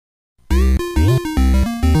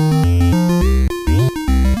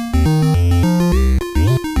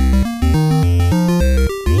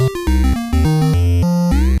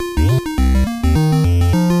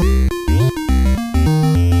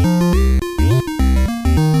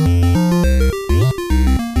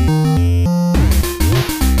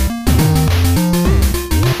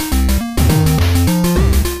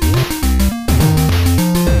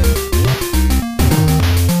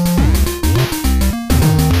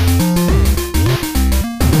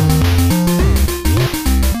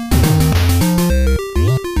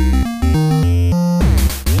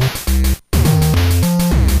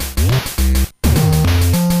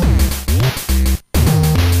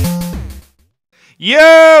Yo,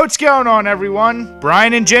 what's going on, everyone?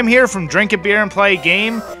 Brian and Jim here from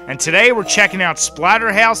DrinkABeerandPlayAGame, and today we're checking out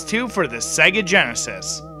Splatterhouse 2 for the Sega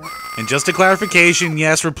Genesis. And just a clarification,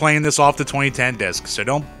 yes, we're playing this off the 2010 disc, so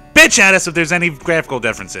don't bitch at us if there's any graphical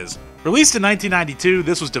differences. Released in 1992,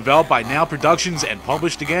 this was developed by Now Productions and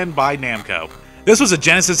published again by Namco. This was a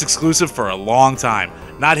Genesis exclusive for a long time,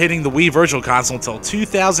 not hitting the Wii Virtual Console until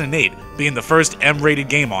 2008, being the first M-rated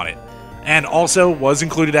game on it, and also was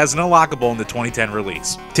included as an unlockable in the 2010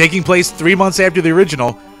 release. Taking place 3 months after the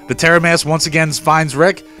original, the Terramask once again finds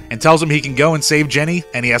Rick and tells him he can go and save Jenny,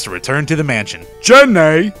 and he has to return to the mansion.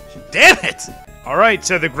 Jenny! Damn it! Alright,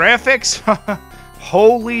 so the graphics?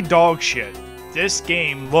 Holy dog shit. This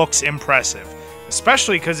game looks impressive,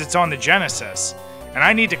 especially because it's on the Genesis. And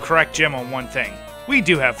I need to correct Jim on one thing. We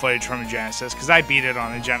do have footage from the Genesis, because I beat it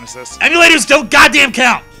on the Genesis. Emulators don't goddamn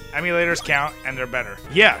count! Emulators count, and they're better.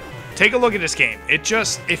 Yeah, take a look at this game. It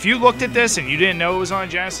just, if you looked at this and you didn't know it was on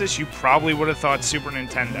Genesis, you probably would have thought Super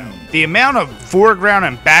Nintendo. The amount of foreground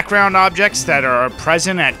and background objects that are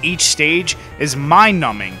present at each stage is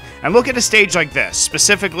mind-numbing. And look at a stage like this,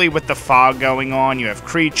 specifically with the fog going on, you have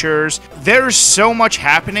creatures. There's so much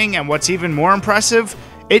happening, and what's even more impressive,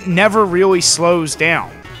 it never really slows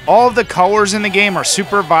down. All of the colors in the game are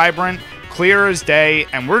super vibrant, clear as day,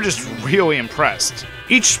 and we're just really impressed.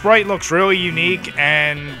 Each sprite looks really unique,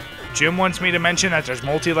 and Jim wants me to mention that there's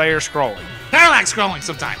multi-layer scrolling. Parallax scrolling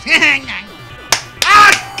sometimes.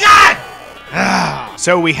 Ah, God!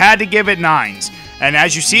 So we had to give it 9s. And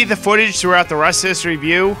as you see the footage throughout the rest of this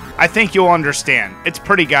review, I think you'll understand. It's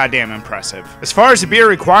pretty goddamn impressive. As far as the beer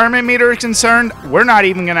requirement meter is concerned, we're not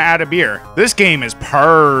even going to add a beer. This game is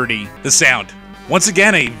purty. The sound. Once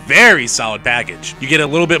again, a very solid package. You get a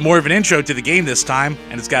little bit more of an intro to the game this time,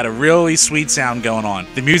 and it's got a really sweet sound going on.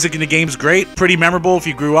 The music in the game's great, pretty memorable if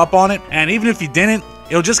you grew up on it, and even if you didn't,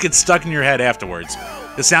 it'll just get stuck in your head afterwards.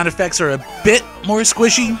 The sound effects are a bit more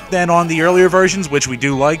squishy than on the earlier versions, which we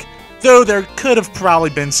do like, though there could have probably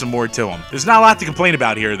been some more to them. There's not a lot to complain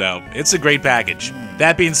about here, though. It's a great package.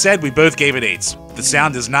 That being said, we both gave it 8s. The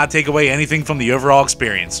sound does not take away anything from the overall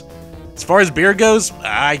experience. As far as beer goes,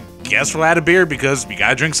 I guess we'll add a beer because we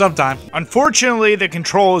gotta drink sometime. Unfortunately, the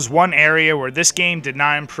control is one area where this game did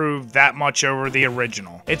not improve that much over the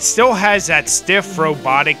original. It still has that stiff,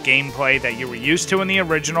 robotic gameplay that you were used to in the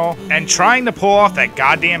original, and trying to pull off that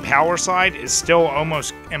goddamn power slide is still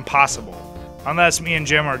almost impossible. Unless me and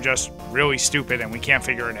Jim are just really stupid and we can't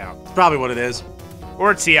figure it out. It's probably what it is.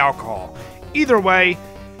 Or it's the alcohol. Either way,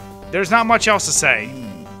 there's not much else to say.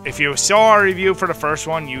 If you saw our review for the first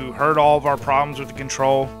one, you heard all of our problems with the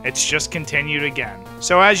control. It's just continued again.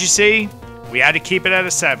 So as you see, we had to keep it at a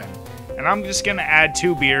 7. And I'm just going to add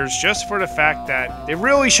 2 beers just for the fact that they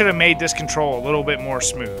really should have made this control a little bit more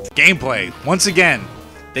smooth. Gameplay. Once again,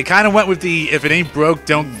 they kind of went with the if it ain't broke,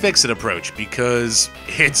 don't fix it approach, because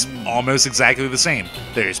it's almost exactly the same.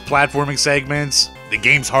 There's platforming segments, the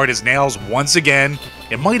game's hard as nails once again.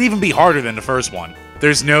 It might even be harder than the first one.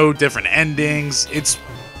 There's no different endings, it's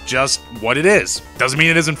just what it is. Doesn't mean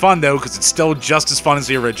it isn't fun though, because it's still just as fun as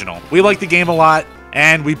the original. We like the game a lot,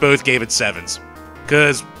 and we both gave it 7s.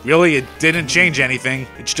 Because really, it didn't change anything,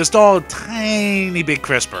 it's just all a tiny bit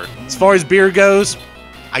crisper. As far as beer goes,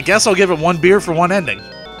 I guess I'll give it 1 beer for 1 ending.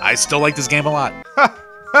 I still like this game a lot.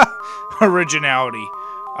 Originality.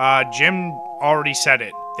 Jim already said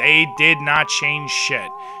it. They did not change shit.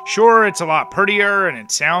 Sure, it's a lot prettier and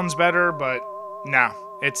it sounds better, but no.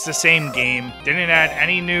 It's the same game. Didn't add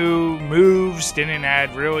any new moves, didn't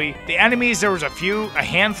add really... The enemies, there was a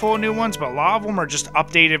handful of new ones, but a lot of them are just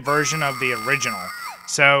updated version of the original.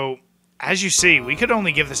 So, as you see, we could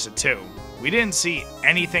only give this a 2. We didn't see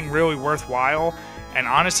anything really worthwhile, and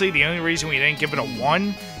honestly, the only reason we didn't give it a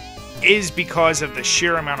 1 is because of the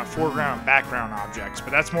sheer amount of foreground and background objects,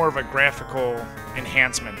 but that's more of a graphical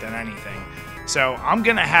enhancement than anything. So I'm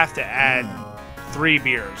gonna have to add 3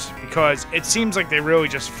 beers, because it seems like they really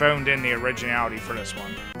just phoned in the originality for this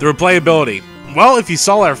one. The replayability. Well, if you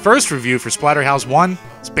saw our first review for Splatterhouse 1,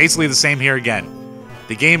 it's basically the same here again.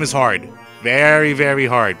 The game is hard. Very, very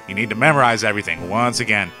hard. You need to memorize everything once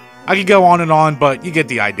again. I could go on and on, but you get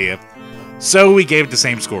the idea. So we gave it the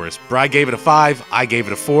same scores. Bri gave it a 5, I gave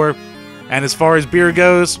it a 4, and as far as beer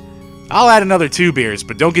goes, I'll add another 2 beers,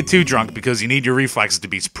 but don't get too drunk because you need your reflexes to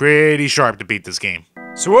be pretty sharp to beat this game.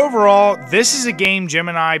 So overall, this is a game Jim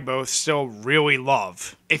and I both still really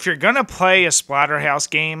love. If you're gonna play a Splatterhouse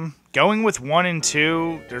game, going with 1 and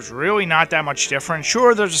 2, there's really not that much different.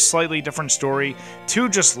 Sure, there's a slightly different story. 2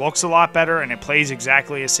 just looks a lot better and it plays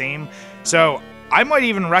exactly the same. So I might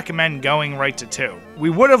even recommend going right to 2. We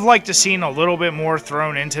would have liked to seen a little bit more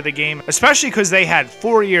thrown into the game, especially because they had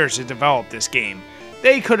 4 years to develop this game.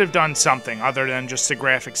 They could have done something other than just the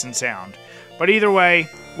graphics and sound. But either way,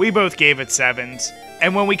 we both gave it 7s.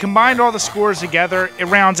 And when we combined all the scores together, it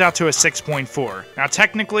rounds out to a 6.4. Now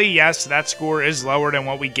technically, yes, that score is lower than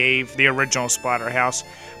what we gave the original Splatterhouse,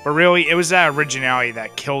 but really, it was that originality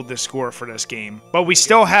that killed the score for this game. But we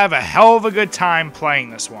still have a hell of a good time playing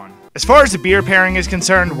this one. As far as the beer pairing is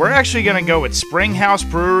concerned, we're actually going to go with Springhouse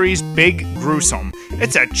Brewery's Big Gruesome.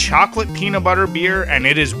 It's a chocolate peanut butter beer, and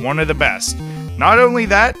it is one of the best. Not only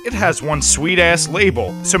that, it has one sweet-ass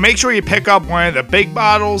label. So make sure you pick up one of the big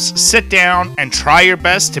bottles, sit down, and try your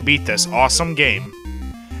best to beat this awesome game.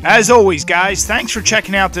 As always, guys, thanks for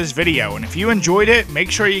checking out this video, and if you enjoyed it, make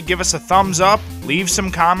sure you give us a thumbs up, leave some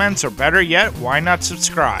comments, or better yet, why not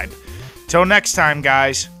subscribe? Till next time,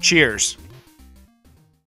 guys, cheers.